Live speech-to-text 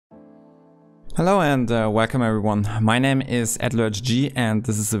Hello and welcome everyone. My name is AdlerHG and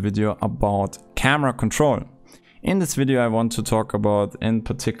this is a video about camera control. In this video I want to talk about in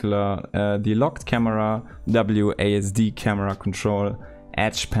particular the locked camera, WASD camera control,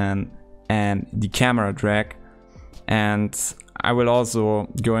 edge pan and the camera drag. And I will also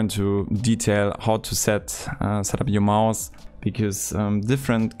go into detail how to set up your mouse, because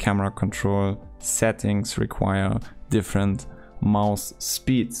different camera control settings require different mouse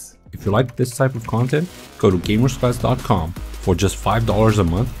speeds. If you like this type of content, go to gamersclass.com. For just $5 a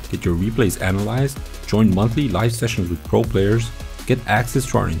month, get your replays analyzed, join monthly live sessions with pro players, get access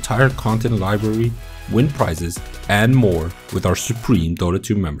to our entire content library, win prizes, and more with our supreme Dota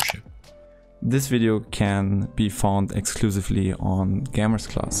 2 membership. This video can be found exclusively on Gamers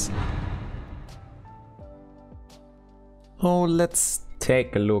Class. So let's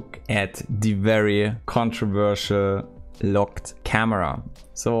take a look at the very controversial locked camera.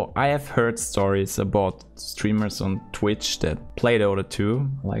 So I have heard stories about streamers on Twitch that play Dota 2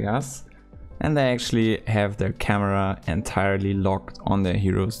 like us, and they actually have their camera entirely locked on their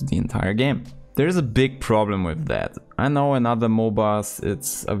heroes the entire game. There is a big problem with that. I know in other MOBAs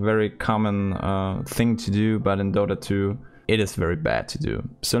it's a very common thing to do, but in Dota 2 it is very bad to do.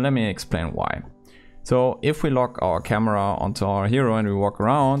 So let me explain why. So if we lock our camera onto our hero and we walk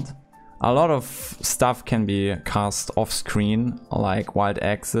around, a lot of stuff can be cast off screen, like wild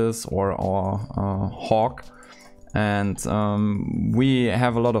axis or hawk, and we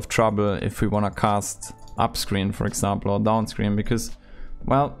have a lot of trouble if we want to cast up screen, for example, or down screen, because,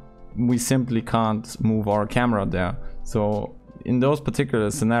 well, we simply can't move our camera there. So in those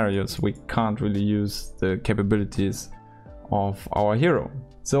particular scenarios we can't really use the capabilities of our hero.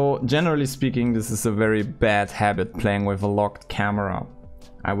 So generally speaking, this is a very bad habit, playing with a locked camera.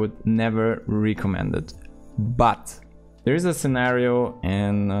 I would never recommend it. But there is a scenario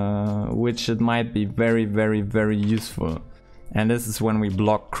in which it might be very useful, and this is when we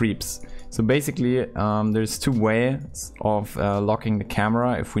block creeps. So basically there's two ways of locking the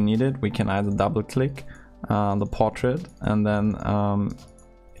camera. If we need it, we can either double click the portrait, and then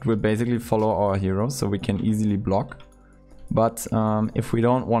it will basically follow our hero, so we can easily block. But if we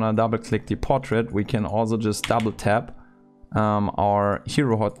don't want to double click the portrait, we can also just double tap our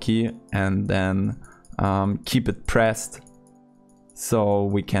hero hotkey and then keep it pressed, so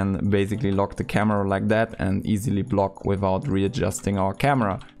we can basically lock the camera like that and easily block without readjusting our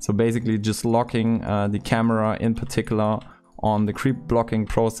camera. So basically just locking the camera in particular on the creep blocking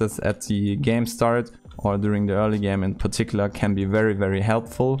process at the game start or during the early game in particular can be very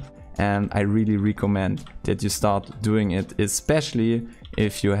helpful, and I really recommend that you start doing it, especially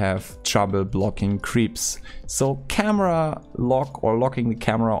if you have trouble blocking creeps. So camera lock or locking the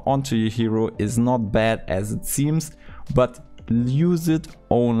camera onto your hero is not bad as it seems, but use it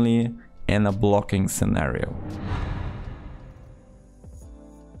only in a blocking scenario.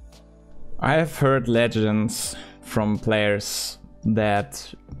 I have heard legends from players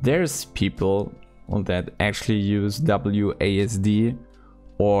that there's people that actually use WASD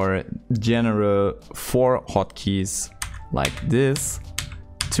or general 4 hotkeys like this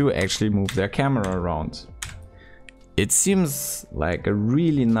to actually move their camera around. It seems like a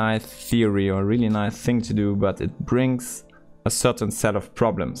really nice theory or a really nice thing to do, but it brings a certain set of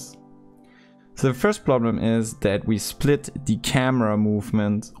problems. So the first problem is that we split the camera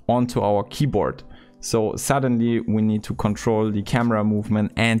movement onto our keyboard. So suddenly we need to control the camera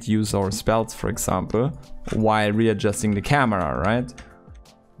movement and use our spells, for example, while readjusting the camera, right?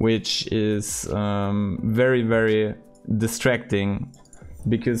 Which is very distracting,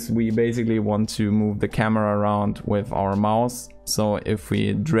 because we basically want to move the camera around with our mouse. So if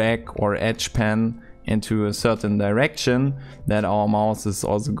we drag or edge pan into a certain direction, that our mouse is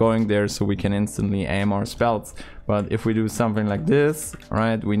also going there, so we can instantly aim our spells. But if we do something like this,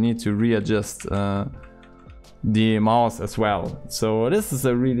 right, we need to readjust the mouse as well. So this is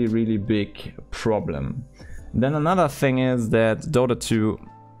a really big problem. Then another thing is that Dota 2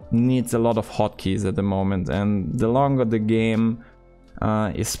 needs a lot of hotkeys at the moment, and the longer the game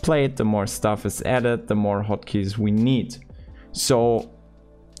is played, the more stuff is added, the more hotkeys we need. So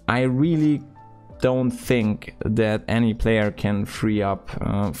I really don't think that any player can free up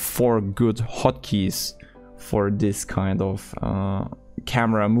 4 good hotkeys for this kind of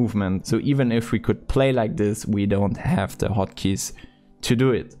camera movement. So even if we could play like this, we don't have the hotkeys to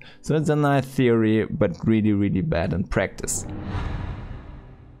do it. So it's a nice theory, but really bad in practice.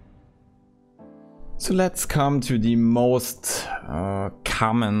 So let's come to the most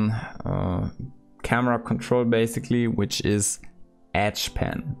common camera control basically, which is edge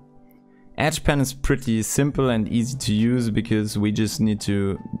pan. Edge pen is pretty simple and easy to use because we just need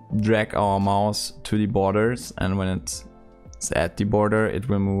to drag our mouse to the borders, and when it's at the border it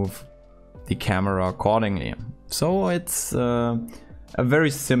will move the camera accordingly. So it's a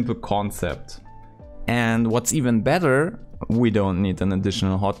very simple concept. And what's even better, we don't need an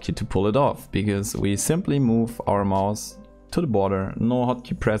additional hotkey to pull it off because we simply move our mouse to the border, no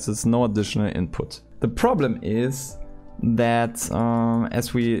hotkey presses, no additional input. The problem is that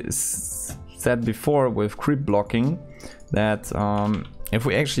as we said before with creep blocking, that if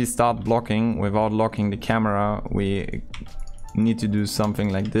we actually start blocking without locking the camera, we need to do something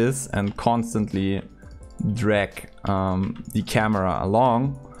like this and constantly drag the camera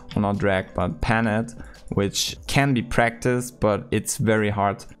along, or not drag but pan it, which can be practiced, but it's very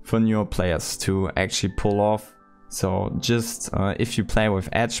hard for newer players to actually pull off. So just if you play with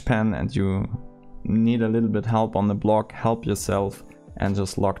edge pen and you need a little bit help on the block, help yourself and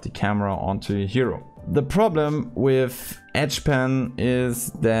just lock the camera onto your hero. The problem with edge pen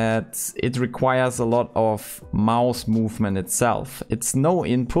is that it requires a lot of mouse movement itself. It's no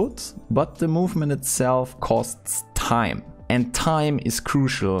input, but the movement itself costs time. And time is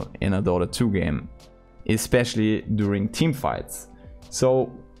crucial in a Dota 2 game, especially during team fights.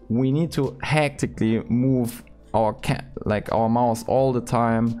 So we need to hectically move our mouse all the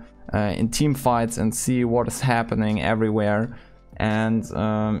time in team fights and see what is happening everywhere. And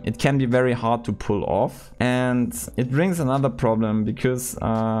it can be very hard to pull off. And it brings another problem because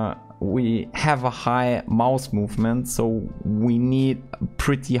we have a high mouse movement, so we need a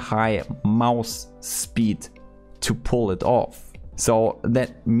pretty high mouse speed to pull it off. So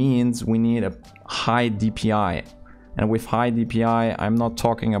that means we need a high DPI. And with high DPI, I'm not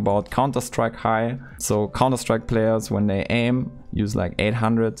talking about Counter-Strike high. So Counter-Strike players, when they aim, use like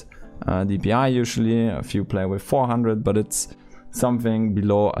 800 DPI usually. A few play with 400, but it's something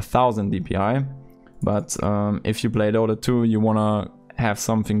below 1000 DPI. But if you play Dota 2, you wanna have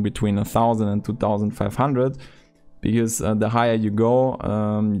something between 1000 and 2500, because the higher you go,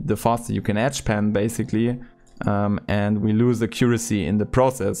 the faster you can edge pen basically. And we lose accuracy in the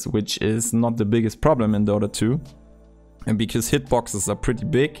process, which is not the biggest problem in Dota 2. And because hitboxes are pretty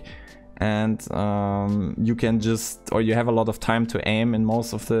big, and you can just, or you have a lot of time to aim in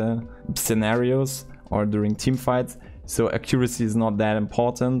most of the scenarios or during team fights. So accuracy is not that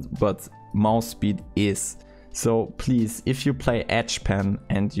important, but mouse speed is. So please, if you play edge pen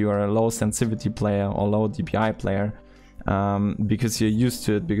and you are a low sensitivity player or low DPI player, because you're used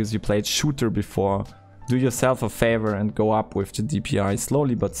to it, because you played shooter before, do yourself a favor and go up with the DPI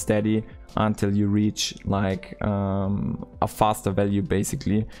slowly but steady until you reach like a faster value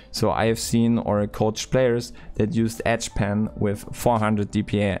basically. So I have seen or coached players that used edge pen with 400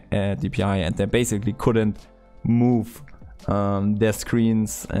 DPI and they basically couldn't move their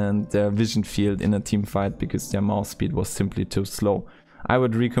screens and their vision field in a team fight because their mouse speed was simply too slow. I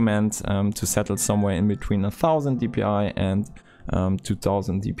would recommend to settle somewhere in between 1000 DPI and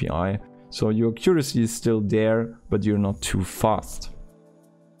 2000 DPI. So your accuracy is still there, but you're not too fast.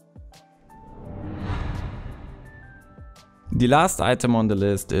 The last item on the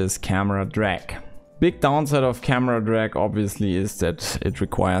list is camera drag. Big downside of camera drag obviously is that it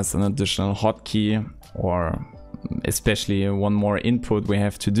requires an additional hotkey, or especially one more input we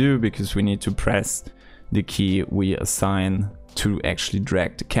have to do because we need to press the key we assign to actually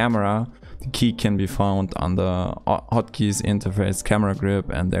drag the camera. The key can be found on the hotkeys interface camera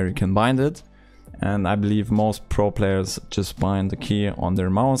grip, and there you can bind it. And I believe most pro players just bind the key on their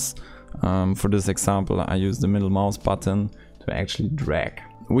mouse. For this example, I use the middle mouse button to actually drag.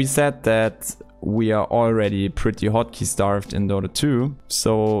 We said that we are already pretty hotkey starved in Dota 2,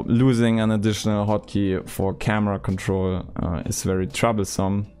 so losing an additional hotkey for camera control is very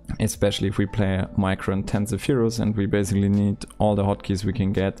troublesome, especially if we play micro intensive heroes and we basically need all the hotkeys we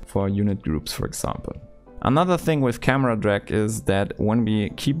can get for unit groups, for example. Another thing with camera drag is that when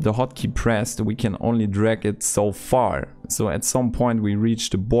we keep the hotkey pressed, we can only drag it so far. So at some point we reach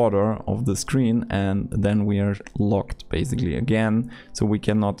the border of the screen and then we are locked basically again. So we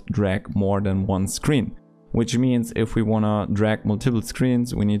cannot drag more than one screen. Which means if we wanna drag multiple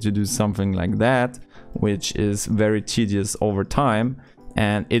screens, we need to do something like that, which is very tedious over time.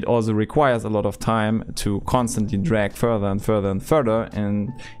 And it also requires a lot of time to constantly drag further and further and further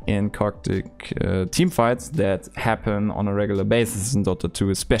in chaotic team fights that happen on a regular basis in Dota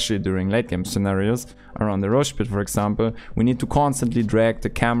 2, especially during late game scenarios. Around the Roche pit, for example, we need to constantly drag the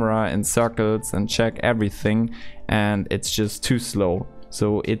camera in circles and check everything, and it's just too slow.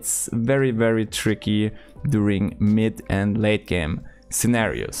 So it's very, very tricky during mid and late game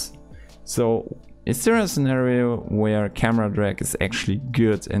scenarios. So Is there a scenario where camera drag is actually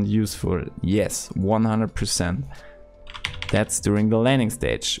good and useful? Yes, 100%. That's during the laning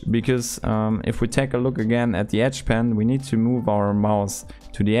stage, because if we take a look again at the edge pen, we need to move our mouse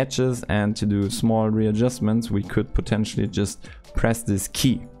to the edges, and to do small readjustments we could potentially just press this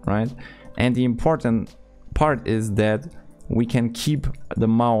key, right? And the important part is that we can keep the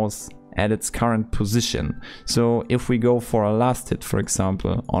mouse at its current position. So if we go for a last hit, for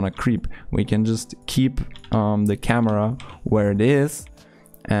example, on a creep, we can just keep the camera where it is,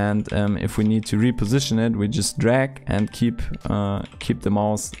 and if we need to reposition it, we just drag and keep the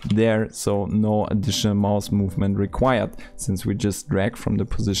mouse there, so no additional mouse movement required, since we just drag from the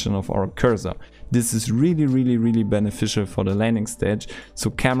position of our cursor. This is really beneficial for the laning stage, so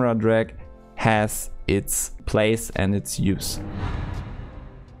camera drag has its place and its use.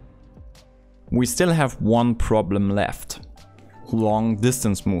 We still have one problem left: long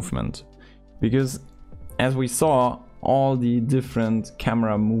distance movement. Because as we saw, all the different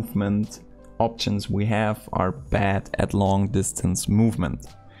camera movement options we have are bad at long distance movement.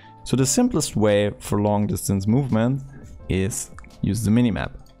 So the simplest way for long distance movement is use the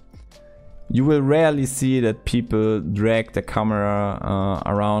minimap. You will rarely see that people drag the camera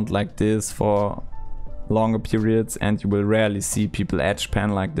around like this for longer periods, and you will rarely see people edge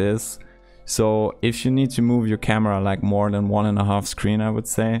pan like this. So if you need to move your camera like more than 1.5 screen, I would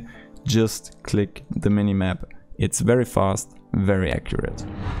say, just click the minimap. It's very fast, very accurate.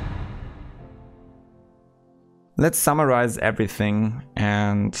 Let's summarize everything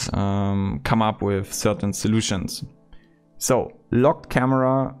and come up with certain solutions. So, locked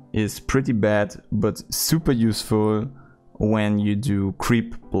camera is pretty bad, but super useful when you do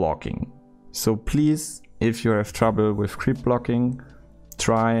creep blocking. So please, if you have trouble with creep blocking,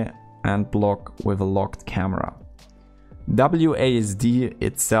 try and block with a locked camera. WASD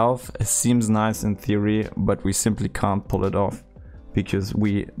itself seems nice in theory, but we simply can't pull it off because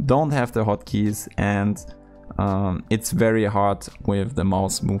we don't have the hotkeys, and it's very hard with the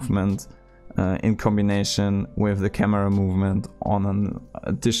mouse movement in combination with the camera movement on an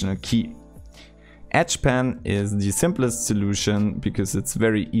additional key. Edge pan is the simplest solution because it's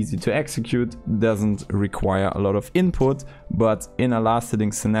very easy to execute, doesn't require a lot of input, but in a last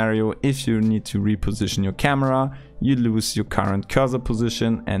hitting scenario, if you need to reposition your camera, you lose your current cursor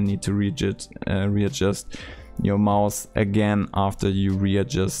position and need to readjust your mouse again after you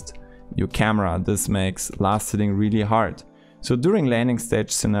readjust your camera. This makes last hitting really hard. So during laning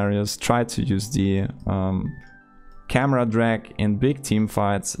stage scenarios, try to use the camera drag. In big team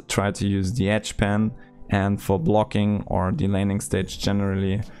fights, try to use the edge pan, and for blocking or the laning stage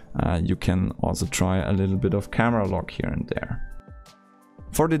generally, you can also try a little bit of camera lock here and there.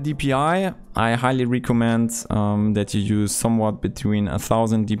 For the DPI, I highly recommend that you use somewhat between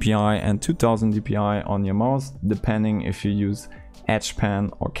 1000 DPI and 2000 DPI on your mouse, depending if you use edge pan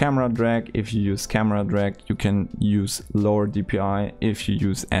or camera drag. If you use camera drag, you can use lower DPI. If you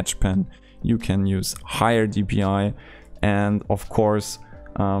use edge pan, you can use higher DPI. And of course,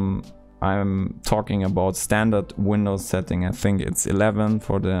 I'm talking about standard Windows setting. I think it's 11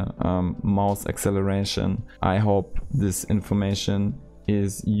 for the mouse acceleration. I hope this information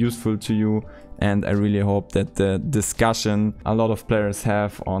is useful to you, and I really hope that the discussion a lot of players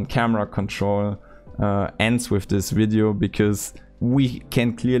have on camera control ends with this video, because we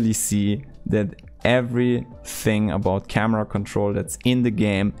can clearly see that everything about camera control that's in the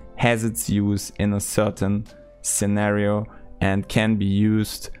game has its use in a certain scenario and can be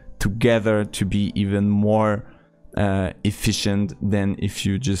used together to be even more efficient than if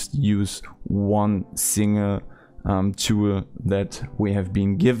you just use one single tool that we have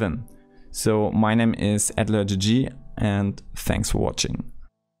been given. So my name is AdlerGG, and thanks for watching.